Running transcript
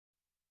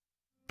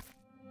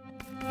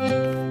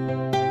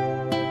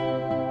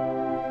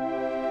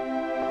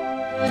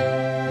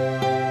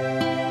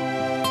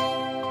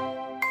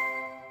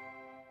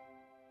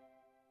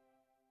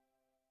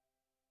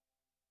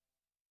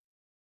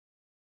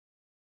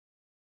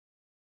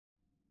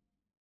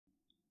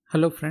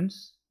Hello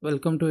friends,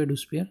 welcome to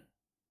EduSphere.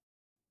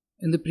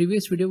 In the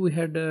previous video we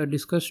had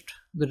discussed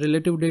the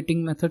relative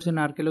dating methods in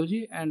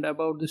archaeology and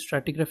about the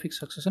stratigraphic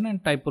succession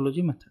and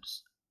typology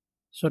methods.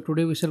 So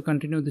today we shall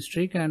continue this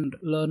streak and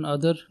learn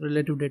other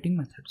relative dating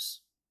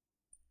methods.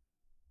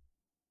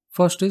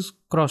 First is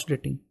cross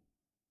dating.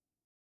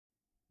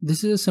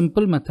 This is a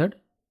simple method.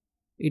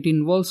 It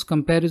involves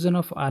comparison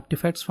of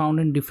artifacts found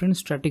in different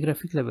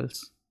stratigraphic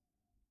levels.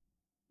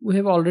 We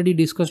have already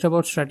discussed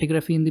about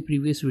stratigraphy in the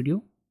previous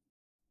video.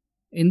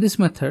 In this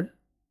method,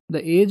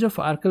 the age of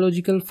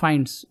archaeological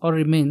finds or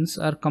remains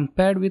are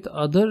compared with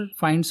other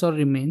finds or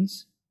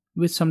remains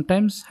which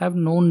sometimes have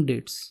known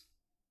dates.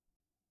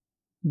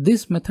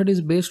 This method is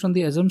based on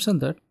the assumption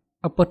that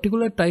a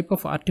particular type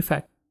of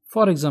artifact,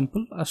 for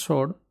example a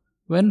sword,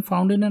 when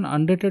found in an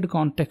undated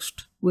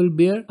context will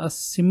bear a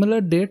similar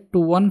date to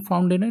one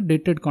found in a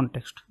dated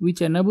context,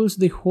 which enables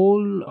the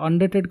whole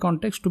undated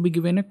context to be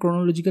given a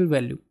chronological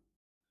value.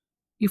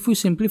 If we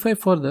simplify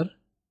further,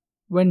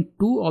 when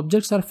two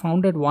objects are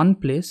found at one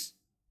place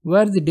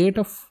where the date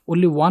of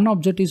only one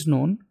object is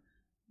known,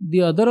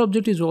 the other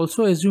object is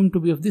also assumed to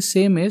be of the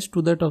same age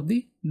to that of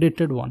the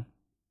dated one.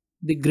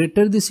 The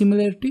greater the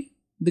similarity,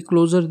 the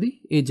closer the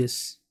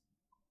ages.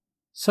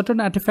 Certain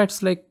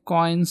artifacts like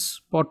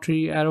coins,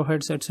 pottery,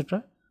 arrowheads,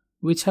 etc.,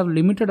 which have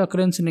limited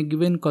occurrence in a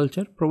given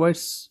culture,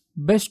 provides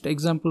best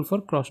example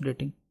for cross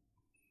dating.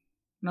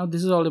 Now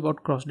this is all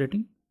about cross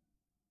dating.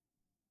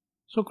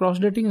 So cross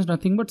dating is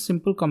nothing but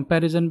simple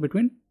comparison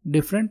between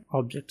different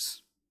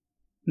objects.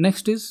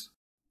 Next is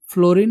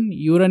fluorine,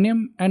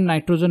 uranium and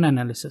nitrogen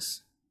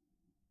analysis.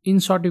 In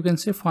short, you can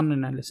say fun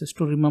analysis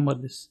to remember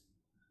this.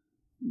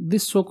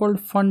 This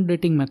so-called fun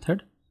dating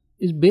method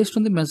is based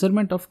on the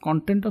measurement of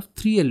content of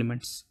three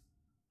elements,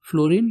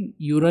 fluorine,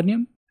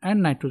 uranium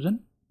and nitrogen,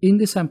 in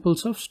the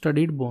samples of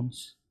studied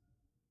bones.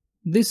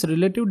 This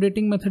relative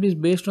dating method is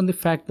based on the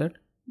fact that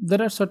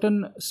there are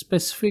certain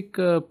specific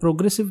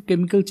progressive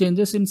chemical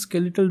changes in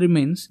skeletal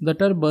remains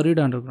that are buried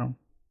underground.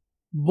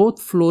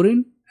 Both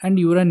fluorine and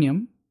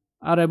uranium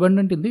are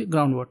abundant in the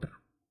groundwater.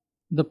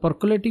 The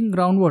percolating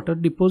groundwater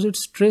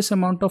deposits trace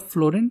amount of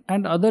fluorine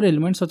and other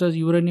elements such as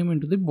uranium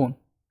into the bone.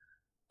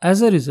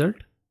 As a result,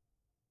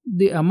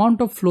 the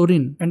amount of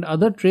fluorine and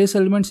other trace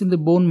elements in the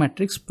bone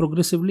matrix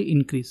progressively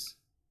increase.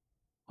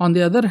 On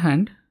the other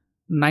hand,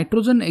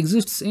 nitrogen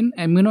exists in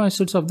amino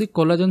acids of the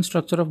collagen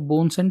structure of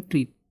bones and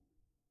teeth.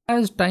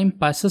 As time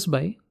passes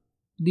by,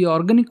 the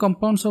organic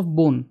compounds of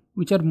bone,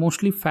 which are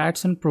mostly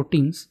fats and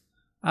proteins,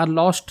 are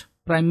lost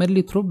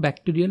primarily through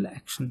bacterial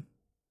action.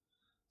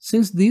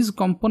 Since these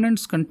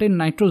components contain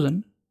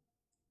nitrogen,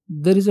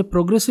 there is a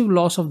progressive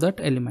loss of that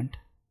element.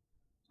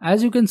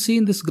 As you can see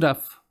in this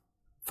graph,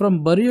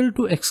 from burial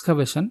to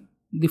excavation,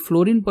 the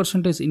fluorine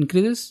percentage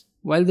increases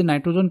while the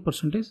nitrogen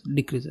percentage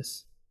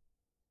decreases.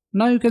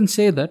 Now you can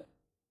say that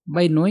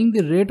by knowing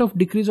the rate of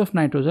decrease of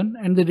nitrogen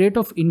and the rate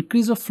of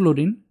increase of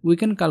fluorine, we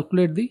can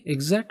calculate the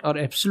exact or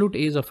absolute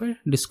age of a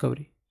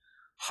discovery.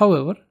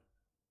 However,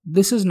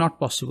 this is not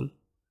possible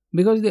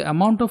because the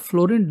amount of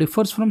fluorine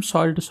differs from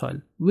soil to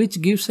soil,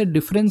 which gives a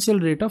differential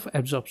rate of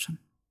absorption.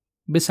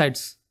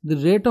 Besides, the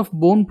rate of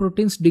bone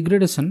proteins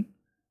degradation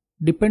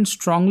depends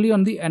strongly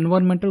on the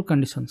environmental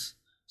conditions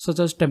such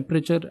as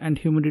temperature and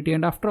humidity,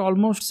 and after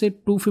almost say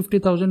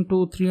 250,000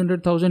 to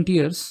 300,000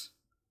 years,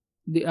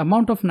 the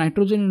amount of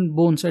nitrogen in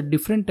bones at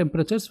different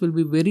temperatures will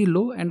be very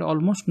low and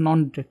almost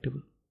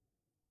non-detectable.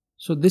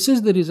 So this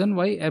is the reason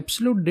why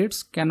absolute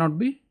dates cannot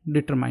be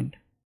determined.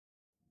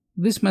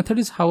 This method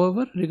is,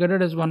 however,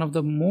 regarded as one of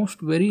the most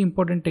very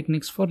important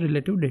techniques for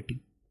relative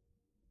dating.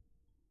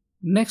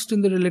 Next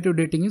in the relative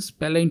dating is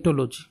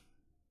paleontology.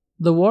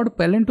 The word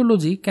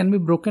paleontology can be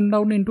broken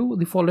down into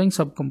the following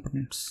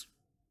subcomponents.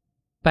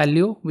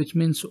 Paleo, which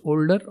means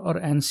older or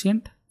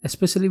ancient,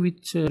 especially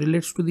which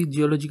relates to the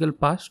geological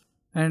past.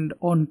 And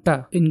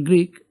onta, in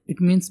Greek,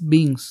 it means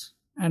beings,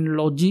 and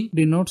logy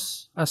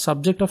denotes a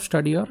subject of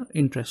study or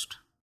interest.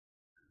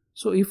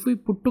 So if we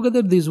put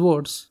together these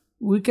words,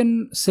 we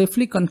can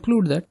safely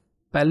conclude that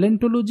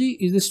paleontology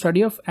is the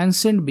study of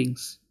ancient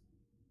beings.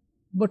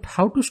 But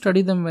how to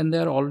study them when they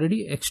are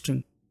already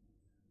extinct?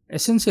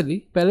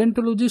 Essentially,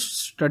 paleontologists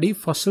study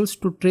fossils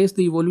to trace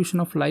the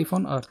evolution of life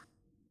on Earth.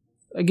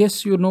 I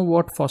guess you know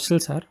what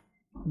fossils are.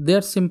 They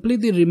are simply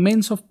the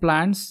remains of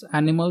plants,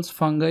 animals,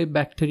 fungi,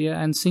 bacteria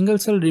and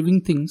single-cell living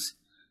things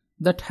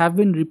that have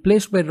been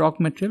replaced by rock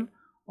material,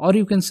 or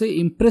you can say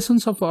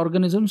impressions of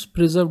organisms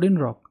preserved in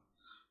rock.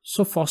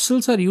 So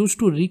fossils are used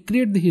to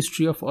recreate the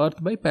history of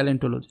Earth by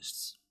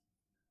paleontologists.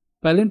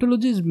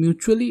 Paleontology is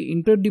mutually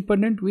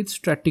interdependent with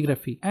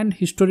stratigraphy and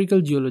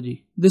historical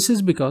geology. This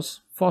is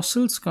because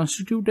fossils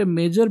constitute a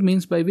major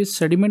means by which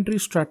sedimentary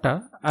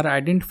strata are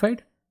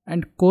identified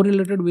and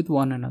correlated with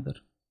one another.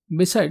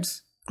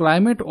 Besides,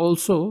 climate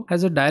also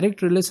has a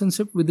direct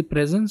relationship with the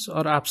presence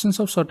or absence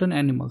of certain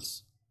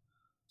animals.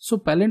 So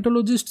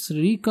paleontologists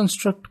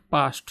reconstruct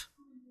past,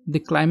 the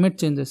climate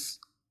changes,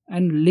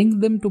 and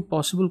link them to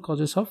possible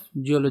causes of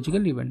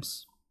geological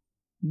events.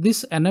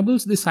 This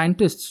enables the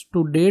scientists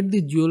to date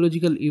the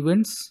geological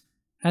events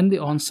and the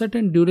onset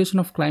and duration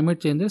of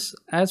climate changes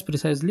as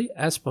precisely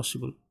as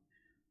possible.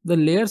 The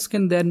layers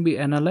can then be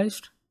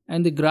analyzed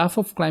and the graph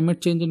of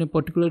climate change in a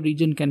particular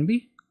region can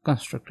be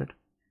constructed.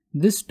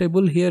 This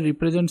table here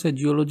represents a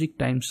geologic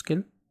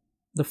timescale.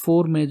 The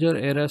four major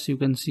eras you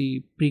can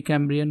see: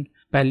 Precambrian,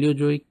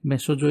 Paleozoic,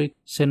 Mesozoic,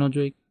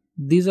 Cenozoic.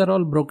 These are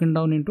all broken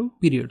down into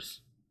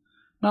periods.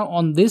 Now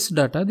on this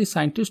data, the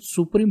scientists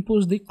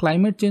superimpose the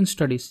climate change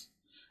studies,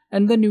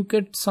 and then you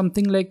get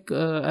something like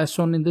as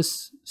shown in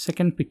this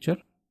second picture.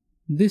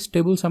 This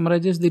table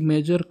summarizes the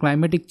major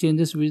climatic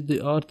changes which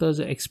the Earth has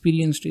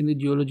experienced in the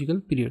geological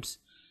periods.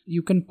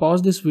 You can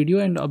pause this video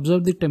and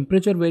observe the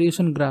temperature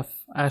variation graph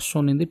as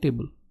shown in the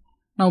table.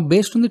 Now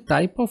based on the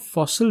type of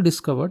fossil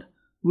discovered,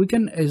 we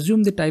can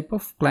assume the type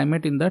of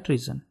climate in that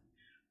region.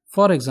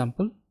 For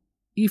example,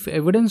 if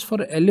evidence for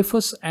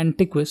Elephas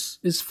antiquus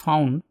is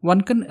found,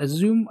 one can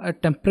assume a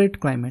temperate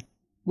climate,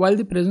 while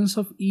the presence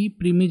of E.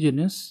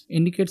 primigenus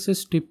indicates a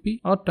steppe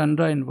or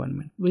tundra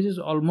environment, which is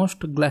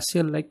almost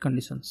glacial-like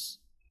conditions.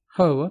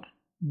 However,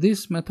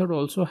 this method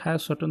also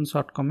has certain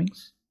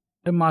shortcomings.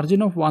 A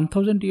margin of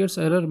 1000 years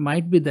error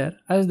might be there,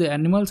 as the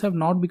animals have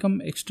not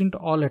become extinct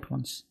all at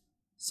once.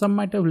 Some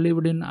might have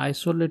lived in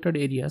isolated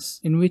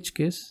areas, in which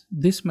case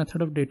this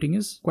method of dating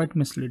is quite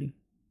misleading.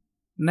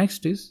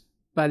 Next is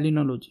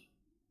Palynology.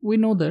 We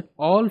know that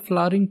all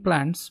flowering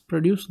plants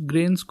produce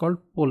grains called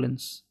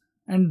pollens,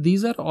 and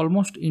these are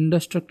almost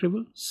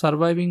indestructible,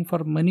 surviving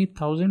for many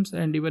thousands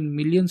and even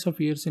millions of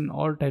years in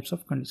all types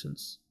of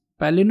conditions.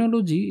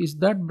 Palynology is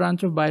that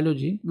branch of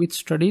biology which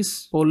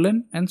studies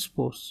pollen and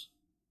spores.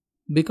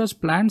 Because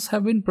plants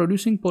have been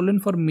producing pollen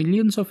for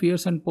millions of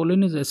years and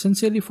pollen is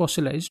essentially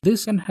fossilized,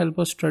 this can help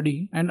us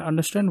study and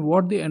understand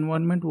what the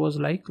environment was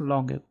like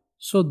long ago.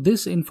 So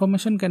this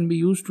information can be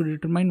used to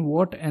determine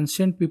what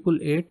ancient people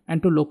ate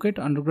and to locate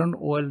underground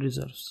oil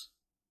reserves.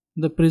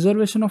 The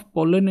preservation of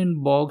pollen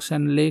in bogs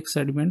and lake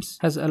sediments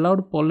has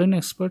allowed pollen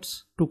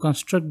experts to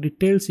construct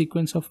detailed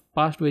sequence of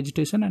past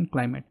vegetation and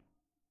climate.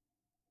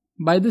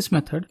 By this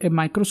method, a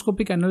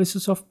microscopic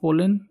analysis of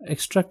pollen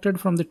extracted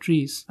from the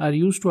trees are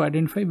used to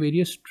identify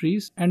various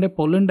trees and a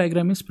pollen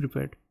diagram is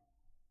prepared.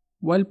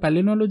 While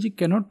Palynology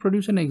cannot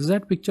produce an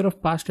exact picture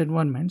of past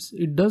environments,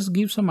 it does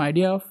give some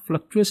idea of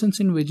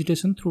fluctuations in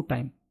vegetation through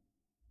time.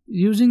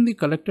 Using the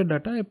collected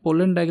data, a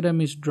pollen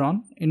diagram is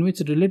drawn in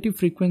which relative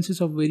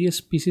frequencies of various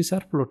species are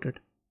plotted.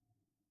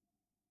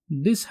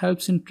 This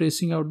helps in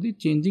tracing out the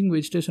changing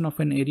vegetation of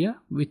an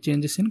area with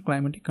changes in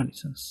climatic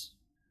conditions.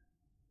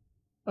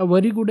 A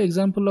very good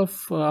example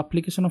of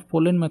application of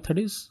pollen method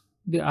is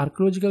the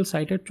archaeological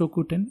site at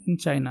Chokuten in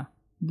China.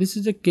 This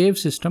is a cave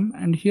system,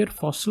 and here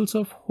fossils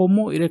of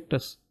Homo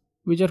erectus,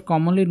 which are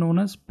commonly known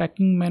as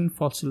Peking man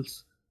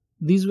fossils,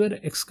 these were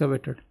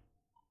excavated.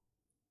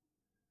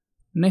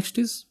 Next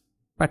is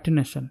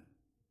patination.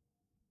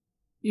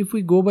 If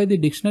we go by the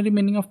dictionary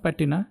meaning of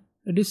patina,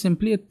 it is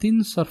simply a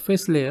thin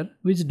surface layer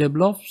which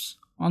develops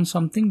on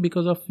something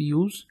because of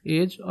use,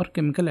 age or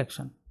chemical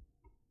action.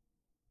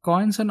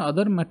 Coins and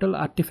other metal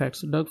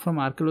artifacts dug from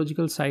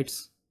archaeological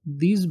sites,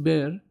 these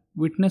bear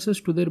witnesses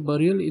to their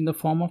burial in the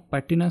form of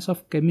patinas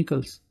of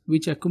chemicals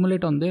which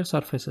accumulate on their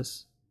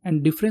surfaces,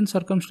 and different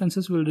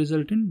circumstances will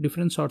result in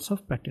different sorts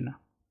of patina.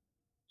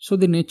 So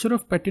the nature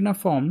of patina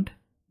formed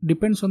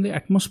depends on the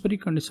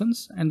atmospheric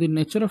conditions and the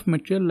nature of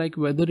material, like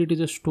whether it is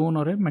a stone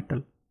or a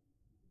metal.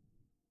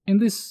 In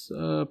this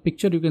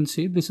picture you can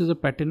see this is a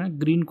patina,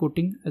 green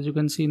coating as you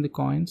can see in the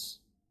coins.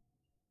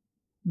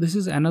 This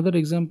is another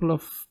example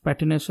of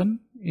patination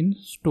in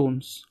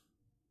stones.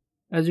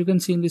 As you can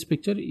see in this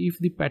picture, if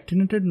the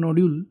patinated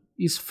nodule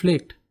is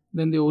flaked,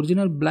 then the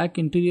original black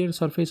interior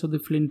surface of the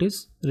flint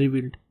is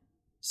revealed.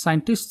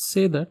 Scientists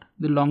say that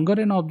the longer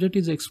an object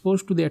is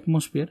exposed to the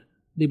atmosphere,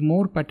 the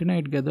more patina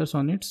it gathers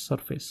on its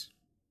surface.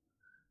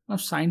 Now,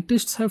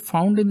 scientists have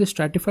found in the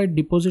stratified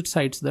deposit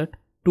sites that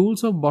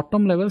tools of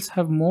bottom levels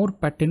have more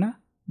patina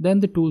than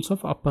the tools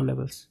of upper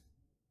levels.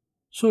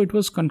 So it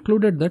was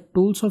concluded that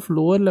tools of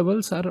lower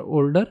levels are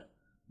older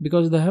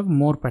because they have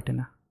more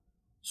patina.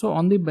 So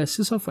on the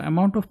basis of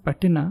amount of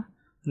patina,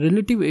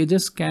 relative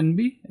ages can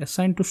be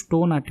assigned to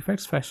stone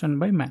artifacts fashioned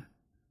by man.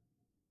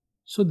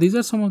 So these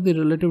are some of the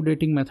relative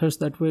dating methods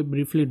that were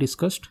briefly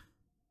discussed.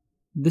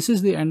 This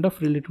is the end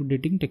of relative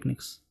dating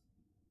techniques.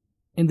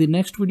 In the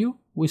next video,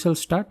 we shall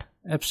start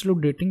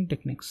absolute dating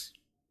techniques.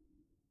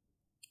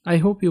 I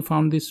hope you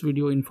found this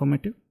video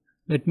informative.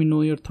 Let me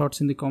know your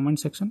thoughts in the comment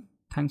section.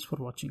 Thanks for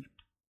watching it.